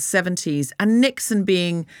get into the 70s and Nixon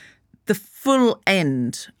being the full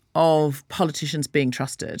end of politicians being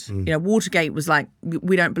trusted. You know, Watergate was like,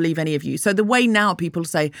 we don't believe any of you. So the way now people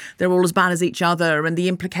say they're all as bad as each other and the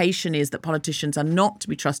implication is that politicians are not to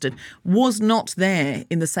be trusted was not there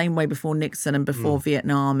in the same way before Nixon and before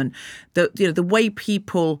Vietnam. And the way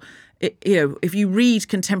people, if you read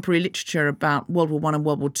contemporary literature about World War I and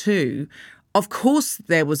World War II, of course,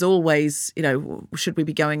 there was always, should we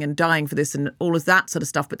be going and dying for this and all of that sort of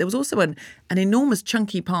stuff. But there was also an enormous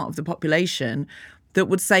chunky part of the population that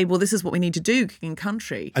would say, well, this is what we need to do in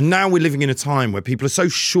country. And now we're living in a time where people are so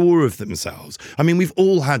sure of themselves. I mean, we've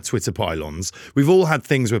all had Twitter pylons. We've all had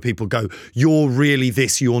things where people go, you're really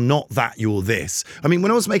this, you're not that, you're this. I mean, when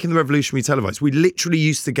I was making the Revolutionary Televised, we literally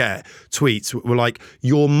used to get tweets that were like,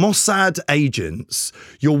 you're Mossad agents,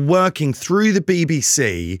 you're working through the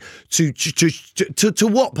BBC to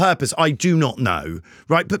what purpose? I do not know,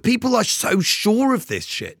 right? But people are so sure of this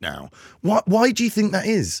shit now. Why do you think that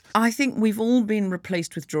is? I think we've all been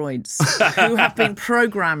replaced with droids who have been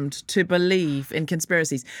programmed to believe in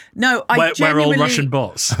conspiracies. No, we're all Russian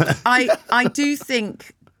bots. I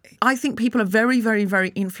think people are very, very, very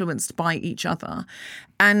influenced by each other,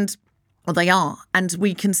 and they are, and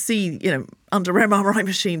we can see, under MRI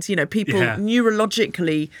machines, people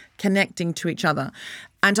neurologically connecting to each other.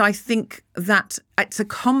 And I think that it's a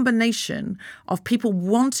combination of people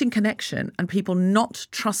wanting connection and people not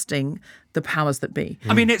trusting the powers that be.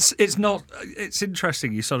 I mean, it's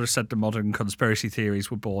interesting. You sort of said the modern conspiracy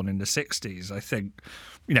theories were born in the 60s. I think,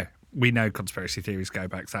 we know conspiracy theories go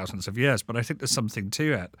back thousands of years, but I think there's something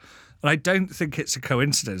to it. And I don't think it's a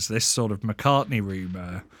coincidence this sort of McCartney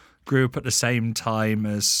rumour grew up at the same time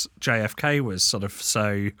as JFK was sort of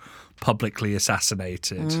so publicly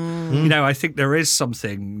assassinated. I think there is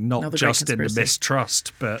something not just in the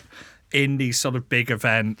mistrust, but in these sort of big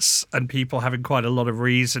events and people having quite a lot of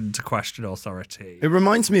reason to question authority. It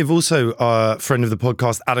reminds me of also a friend of the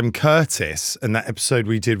podcast, Adam Curtis, and that episode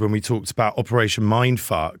we did when we talked about Operation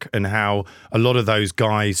Mindfuck and how a lot of those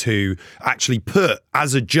guys who actually put,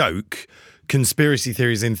 as a joke, conspiracy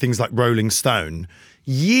theories in things like Rolling Stone,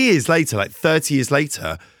 years later, like 30 years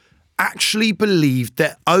later, actually believed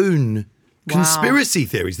their own conspiracy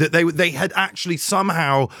theories, that they had actually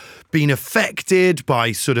somehow been affected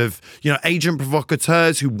by sort of, agent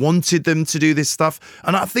provocateurs who wanted them to do this stuff.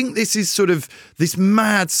 And I think this is sort of this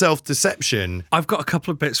mad self-deception. I've got a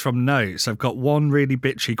couple of bits from notes. I've got one really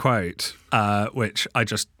bitchy quote, which I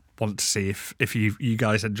just want to see if you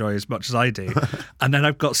guys enjoy as much as I do. And then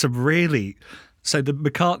I've got some really... So the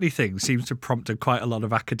McCartney thing seems to have prompted quite a lot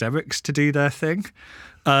of academics to do their thing.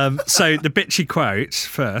 So the bitchy quote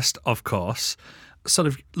first, of course, sort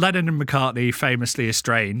of Lennon and McCartney famously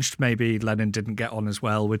estranged. Maybe Lennon didn't get on as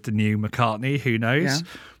well with the new McCartney, who knows? Yeah.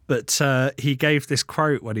 But he gave this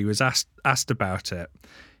quote when he was asked about it.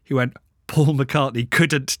 He went, Paul McCartney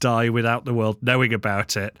couldn't die without the world knowing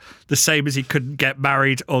about it, the same as he couldn't get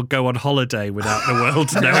married or go on holiday without the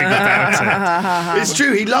world knowing about it. It's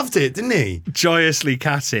true, he loved it, didn't he? Joyously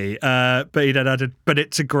catty, but he then added, but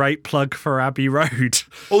it's a great plug for Abbey Road.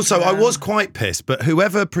 Also, I was quite pissed, but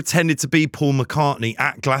whoever pretended to be Paul McCartney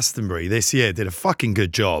at Glastonbury this year did a fucking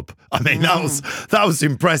good job. I mean, that was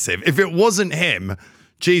impressive. If it wasn't him,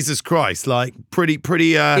 Jesus Christ, like pretty.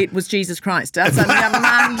 It was Jesus Christ. That's a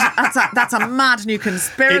mad new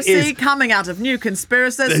conspiracy coming out of new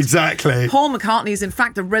conspiracists. Exactly. Paul McCartney is in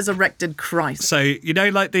fact the resurrected Christ. So, you know,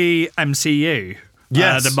 like the MCU,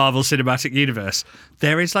 yes, the Marvel Cinematic Universe,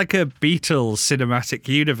 there is like a Beatles cinematic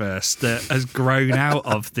universe that has grown out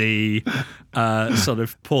of the sort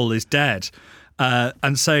of Paul is dead.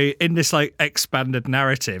 And so in this like expanded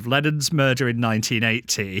narrative, Lennon's murder in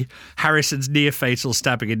 1980, Harrison's near-fatal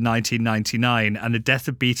stabbing in 1999, and the death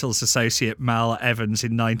of Beatles associate Mal Evans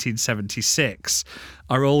in 1976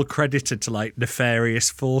 are all credited to like nefarious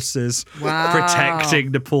forces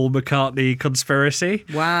protecting the Paul McCartney conspiracy.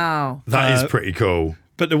 Wow. That is pretty cool.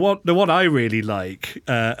 But the one I really like,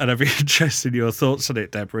 and I'd be interested in your thoughts on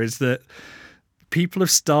it, Deborah, is that people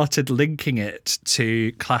have started linking it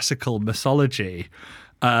to classical mythology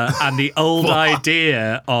and the old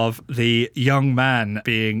idea of the young man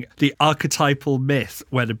being the archetypal myth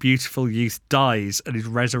where the beautiful youth dies and is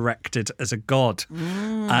resurrected as a god.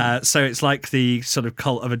 So it's like the sort of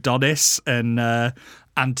cult of Adonis and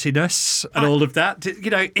Antinous and all of that. You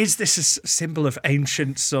know, is this a symbol of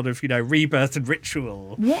ancient sort of, you know, rebirth and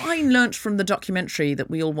ritual? What I learnt from the documentary that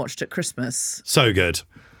we all watched at Christmas So good.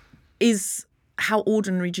 is how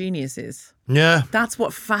ordinary genius is. Yeah. That's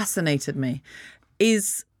what fascinated me,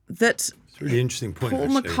 is that It's a really interesting point,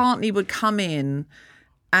 Paul actually. McCartney would come in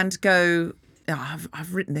and go,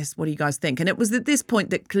 I've written this, what do you guys think? And it was at this point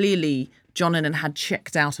that clearly John Lennon had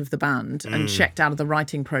checked out of the band and checked out of the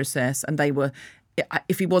writing process, and they were,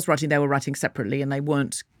 if he was writing, they were writing separately and they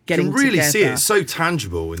weren't getting You can really together. see it. It's so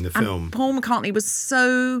tangible in the And film. Paul McCartney was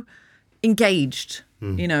so engaged.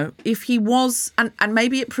 You know, if he was, and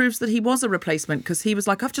maybe it proves that he was a replacement, because he was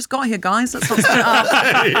like, I've just got here, guys. Let's not split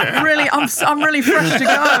up. Really, I'm really fresh to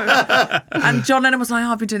go. And John Lennon was like,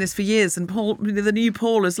 I've been doing this for years. And Paul, the new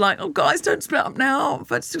Paul, is like, oh, guys, don't split up now. I've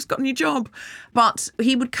just got a new job. But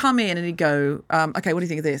he would come in and he'd go, okay, what do you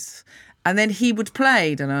think of this? And then he would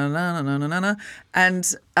play, and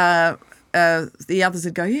the others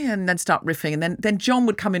would go, yeah, and then start riffing. And then John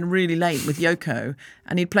would come in really late with Yoko,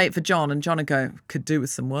 and he'd play it for John, and John would go, could do with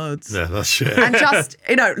some words. Yeah, that's shit. And just,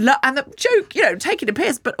 you know, and the joke, you know, taking a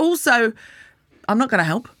piss, but also, I'm not going to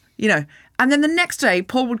help, you know. And then the next day,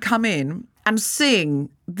 Paul would come in and sing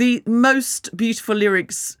the most beautiful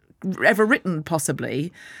lyrics ever written,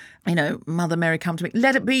 possibly. You know, Mother Mary, come to me.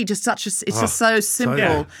 Let it be. Just such a. It's just so simple.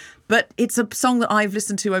 yeah. But it's a song that I've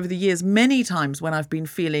listened to over the years many times when I've been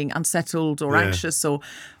feeling unsettled or anxious or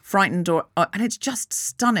frightened, and it's just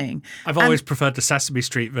stunning. I've always preferred the Sesame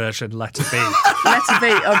Street version, Let It Be. Let it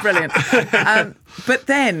be. Oh, brilliant. But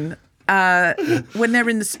then when they're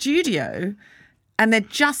in the studio and they're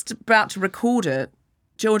just about to record it,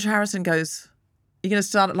 George Harrison goes, you're going to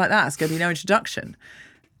start it like that? It's going to be no introduction.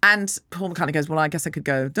 And Paul McCartney goes, well, I guess I could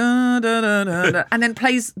go, da, da, da, da, da, and then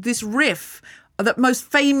plays this riff, one of the most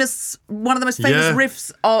famous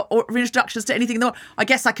riffs or introductions to anything in the world. I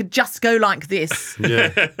guess I could just go like this.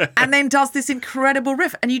 Yeah. And then does this incredible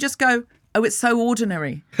riff. And you just go, oh, it's so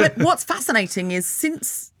ordinary. But what's fascinating is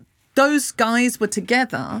since those guys were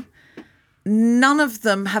together, none of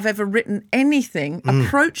them have ever written anything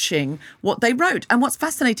approaching what they wrote. And what's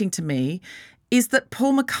fascinating to me is that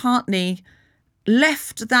Paul McCartney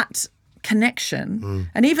left that connection,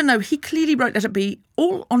 and even though he clearly wrote Let It Be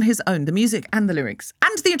all on his own, the music and the lyrics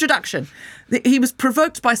and the introduction, he was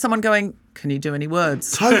provoked by someone going, can you do any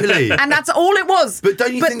words? Totally. And that's all it was. But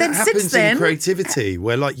don't you think then that happens since then, in creativity,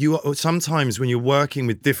 where like you are, sometimes when you're working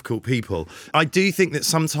with difficult people, I do think that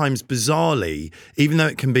sometimes bizarrely, even though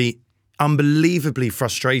it can be unbelievably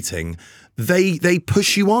frustrating, they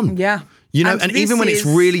push you on. Yeah. You know, and even when it's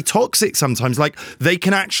is- really toxic sometimes, like they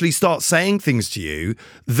can actually start saying things to you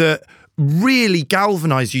that really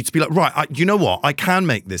galvanize you to be like, right, you know what, I can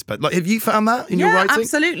make this. But like, have you found that in your writing?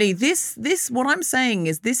 Absolutely. This, what I'm saying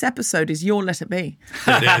is this episode is your Let It Be.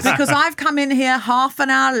 It is. Because I've come in here half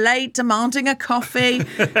an hour late, demanding a coffee,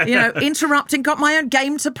 you know, interrupting, got my own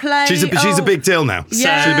game to play. She's a big deal now.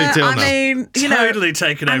 Yeah, She's a big deal I now. mean, you know, Totally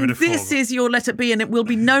taken over the this form. is your Let It Be, and it will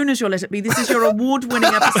be known as your Let It Be. This is your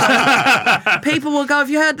award-winning episode. People will go,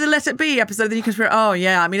 have you heard the Let It Be episode? Then you can say, oh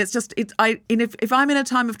yeah. I mean, it's just, if I'm in a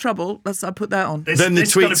time of trouble, I put that on. Then the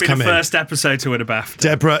this got tweets to be come the in. first episode to win a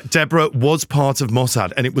BAFTA. Deborah was part of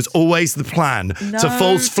Mossad, and it was always the plan to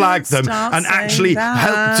false flag don't them start and saying actually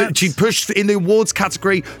help. that. She pushed in the awards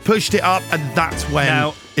category, pushed it up, and that's when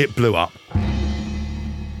Now- it blew up.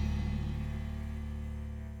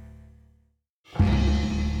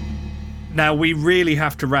 Now, we really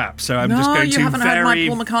have to wrap, so I'm just going to you haven't heard my very...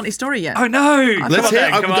 Paul McCartney story yet. Oh, no! Let's hear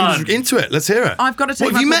it. Come on. I'm into it. Let's hear it. I've got to tell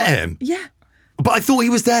What, have you my met Paul- him? Yeah. But I thought he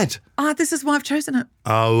was dead. This is why I've chosen it.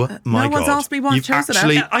 Oh my God! one's asked me why I've You've chosen it.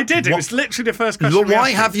 actually, Yeah, I did. It What- was literally the first question. we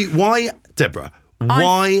Why asked have you? Why, Deborah?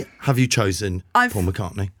 Why have you chosen I've- Paul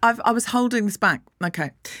McCartney? I was holding this back.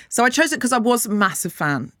 Okay. So I chose it because I was a massive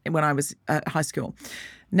fan when I was at high school.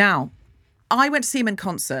 Now, I went to see him in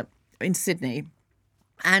concert in Sydney,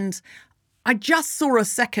 and I just saw a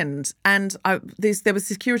second, and there were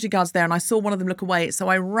security guards there, and I saw one of them look away. So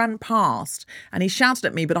I ran past, and he shouted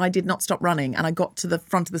at me, but I did not stop running, and I got to the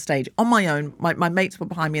front of the stage on my own. My mates were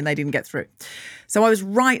behind me, and they didn't get through. So I was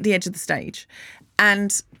right at the edge of the stage,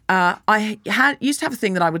 and I used to have a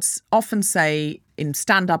thing that I would often say in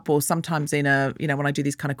stand-up or sometimes in when I do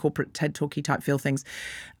these kind of corporate TED Talky type feel things,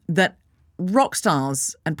 that rock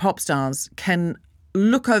stars and pop stars can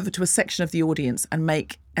look over to a section of the audience and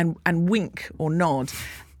make and wink or nod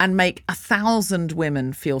and make 1,000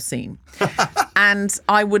 women feel seen. And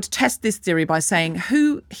I would test this theory by saying,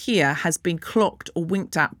 who here has been clocked or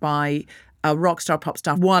winked at by a rock star, pop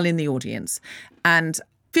star while in the audience? And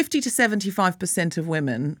 50 to 75% of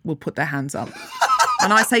women will put their hands up.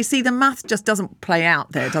 And I say, see, the math just doesn't play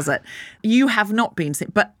out there, does it? You have not been seen.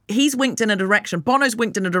 But he's winked in a direction. Bono's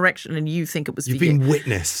winked in a direction and you think it was You've for you. been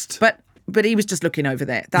witnessed. But he was just looking over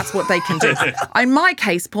there. That's what they can do. In my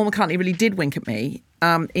case, Paul McCartney really did wink at me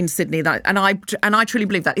in Sydney, and I truly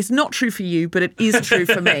believe that. It's not true for you, but it is true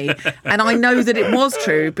for me. And I know that it was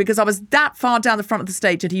true because I was that far down the front of the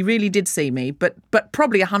stage that he really did see me. But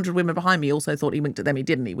probably 100 women behind me also thought he winked at them. He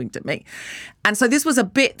didn't. He winked at me. And so this was a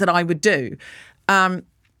bit that I would do.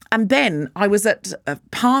 And then I was at a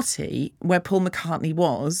party where Paul McCartney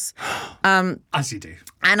was. As you do.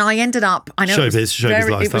 And I ended up... I know Showbiz it was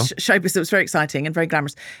lifestyle. It was showbiz. It was very exciting and very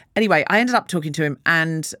glamorous. Anyway, I ended up talking to him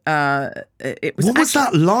and it was... What was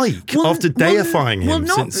that like after deifying him? Well,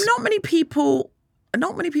 not many people...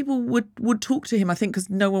 Not many people would talk to him, I think, because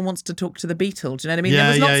no one wants to talk to the Beatles. Do you know what I mean? Yeah,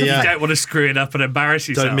 there was lots of, You don't want to screw it up and embarrass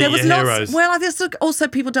yourself. Don't meet there was your lots. heroes. Well, there's also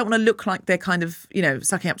people don't want to look like they're kind of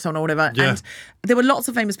sucking up someone or whatever. Yeah. And there were lots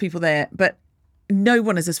of famous people there, but no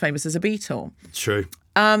one is as famous as a Beatle. True.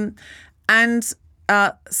 And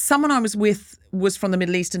someone I was with was from the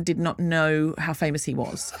Middle East and did not know how famous he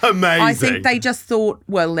was. Amazing. I think they just thought,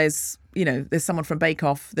 well, there's someone from Bake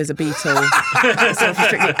Off, there's a Beatle,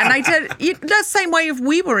 and they did the same way if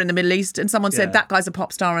we were in the Middle East and someone said that guy's a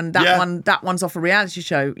pop star and that one's off a reality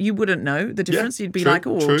show, you wouldn't know the difference. You'd be like,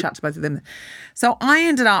 we'll chat to both of them. So I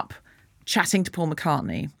ended up chatting to Paul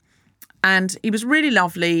McCartney, and he was really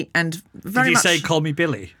lovely and very much. Did he say, "Call me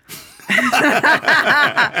Billy"?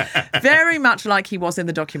 Very much like he was in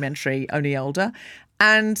the documentary, only older,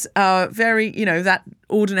 and very, that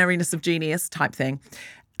ordinariness of genius type thing.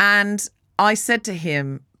 And I said to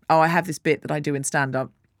him, I have this bit that I do in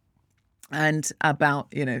stand-up and about,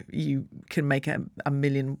 you can make a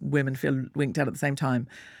million women feel winked at the same time.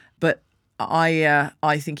 But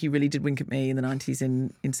I think you really did wink at me in the 90s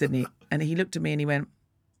in Sydney. And he looked at me and he went,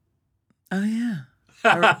 oh, yeah.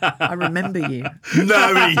 I remember you.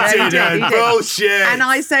 No, he didn't. He did. Bullshit. And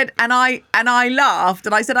I said, and I laughed,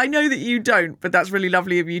 and I said, I know that you don't, but that's really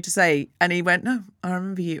lovely of you to say. And he went, no, I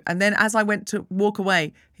remember you. And then as I went to walk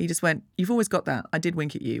away, he just went, you've always got that. I did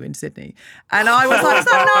wink at you in Sydney. And I was like, is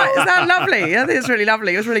that nice? Is that lovely? I think it's really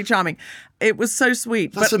lovely. It was really charming. It was so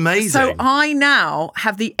sweet. That's amazing. So I now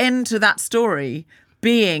have the end to that story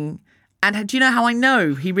being... And do you know how I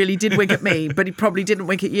know he really did wink at me, but he probably didn't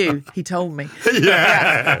wink at you? He told me.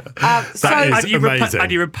 Yeah. That is amazing.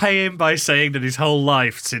 And you repay him by saying that his whole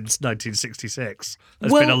life since 1966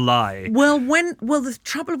 has been a lie. Well, the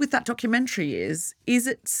trouble with that documentary is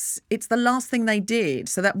it's the last thing they did.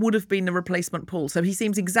 So that would have been the replacement Paul. So he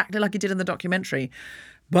seems exactly like he did in the documentary.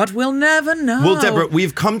 But we'll never know. Well, Deborah,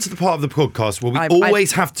 we've come to the part of the podcast where we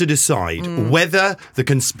always have to decide whether the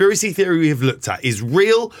conspiracy theory we have looked at is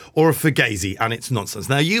real or a fugazi, and it's nonsense.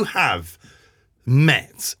 Now, you have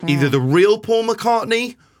met either the real Paul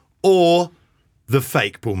McCartney or the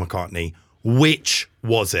fake Paul McCartney. Which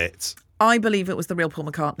was it? I believe it was the real Paul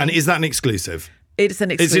McCartney. And is that an exclusive? It's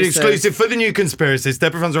an exclusive. It's an exclusive for the New Conspiracist.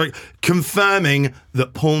 Deborah Frances-White confirming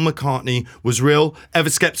that Paul McCartney was real. Ever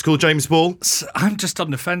sceptical, James Ball? I'm just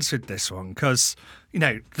on the fence with this one because,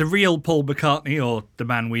 the real Paul McCartney, or the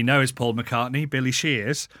man we know as Paul McCartney, Billy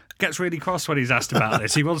Shears, gets really cross when he's asked about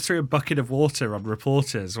this. He once threw a bucket of water on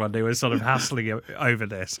reporters when they were sort of hassling over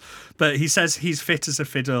this. But he says he's fit as a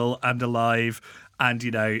fiddle and alive and,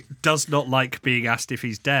 does not like being asked if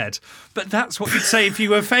he's dead. But that's what you'd say if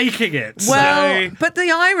you were faking it. Well, but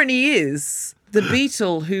the irony is the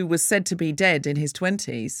Beatle who was said to be dead in his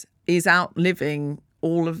 20s is outliving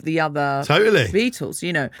all of the other Beatles,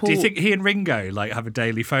 Paul... Do you think he and Ringo have a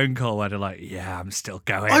daily phone call where they're like, yeah, I'm still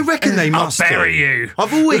going? I reckon they must. I'll bury you.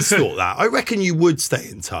 I've always thought that. I reckon you would stay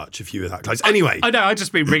in touch if you were that close. Anyway. I know, I've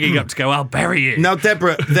just been ringing up to go, I'll bury you. Now,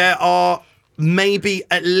 Deborah, there are maybe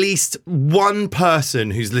at least one person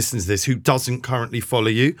who's listening to this who doesn't currently follow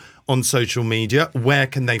you on social media. Where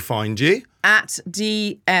can they find you? At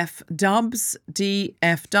DF Dubs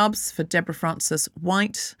for Deborah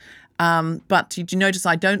Frances-White. But did you notice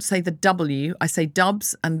I don't say the W, I say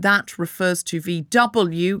Dubs, and that refers to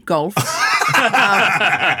VW Golf.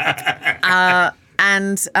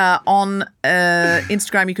 And on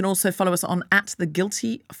Instagram, you can also follow us on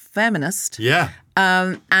 @TheGuiltyFeminist. Yeah.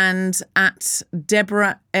 And at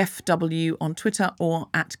Deborah FW on Twitter or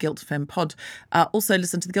at GuiltFemPod. Also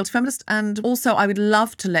listen to The Guilty Feminist. And also I would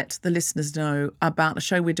love to let the listeners know about a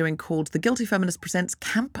show we're doing called The Guilty Feminist Presents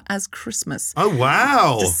Camp as Christmas. Oh,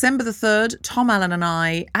 wow. December the 3rd, Tom Allen and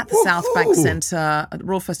I at the South Bank Centre, at the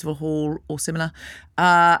Royal Festival Hall or similar.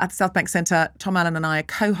 At the South Bank Centre, Tom Allen and I are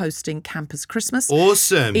co-hosting Camp as Christmas.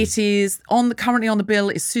 Awesome. It is currently on the bill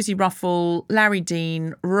is Susie Ruffle, Larry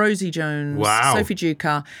Dean, Rosie Jones, Sophie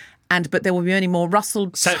Duca, but there will be many more. Russell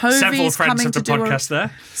Tovey's coming to do podcast there.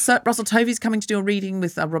 So Russell Tovey's coming to do a reading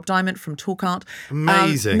with Rob Diamond from Talk Art.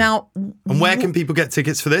 Amazing. And where can people get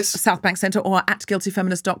tickets for this? South Bank Centre or at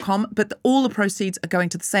guiltyfeminist.com. But all the proceeds are going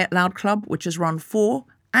to the Say It Loud Club, which is run for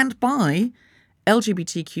and by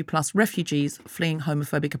LGBTQ plus refugees fleeing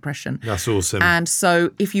homophobic oppression. That's awesome. And so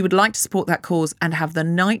if you would like to support that cause and have the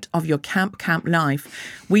night of your camp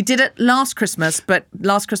life, we did it last Christmas, but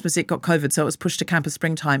last Christmas it got COVID, so it was pushed to camp as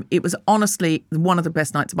springtime. It was honestly one of the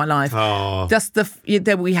best nights of my life. Oh.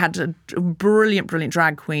 We had a brilliant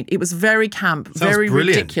drag queen. It was very camp, Sounds very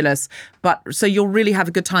brilliant. ridiculous. But so you'll really have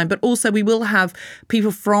a good time. But also we will have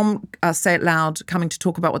people from Say It Loud coming to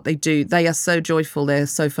talk about what they do. They are so joyful. They're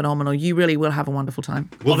so phenomenal. You really will have a wonderful time.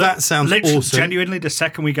 Well, that sounds awesome. Genuinely, the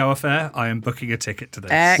second we go off air, I am booking a ticket to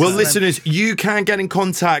this. Excellent. Well, listeners, you can get in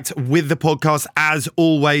contact with the podcast, as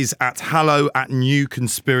always, at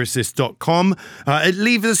hello@newconspiracist.com. It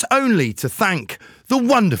leaves us only to thank the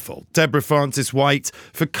wonderful Deborah Frances-White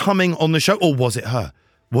for coming on the show. Or was it her?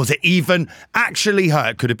 Was it even actually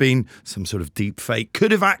her? It could have been some sort of deep fake.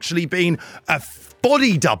 Could have actually been a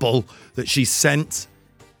body double that she sent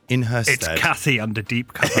in her stead. It's Kathy under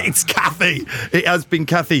deep cover. It's Kathy. It has been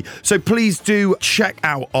Kathy. So please do check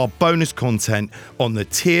out our bonus content on the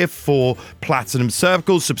Tier 4 Platinum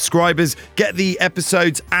Circle. Subscribers get the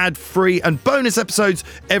episodes ad-free and bonus episodes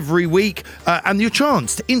every week. And your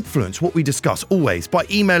chance to influence what we discuss always by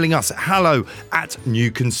emailing us at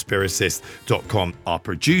hello@newconspiracist.com. Our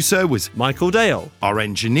producer was Michael Dale. Our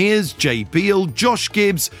engineers, Jay Beale, Josh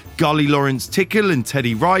Gibbs, Gully Lawrence Tickle and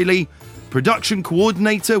Teddy Riley. Production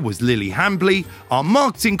coordinator was Lily Hambley, our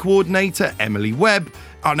marketing coordinator, Emily Webb,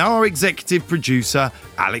 and our executive producer,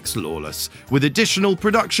 Alex Lawless, with additional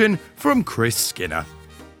production from Chris Skinner.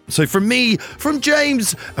 So from me, from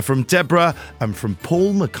James, from Deborah, and from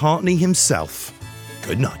Paul McCartney himself,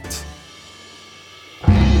 good night.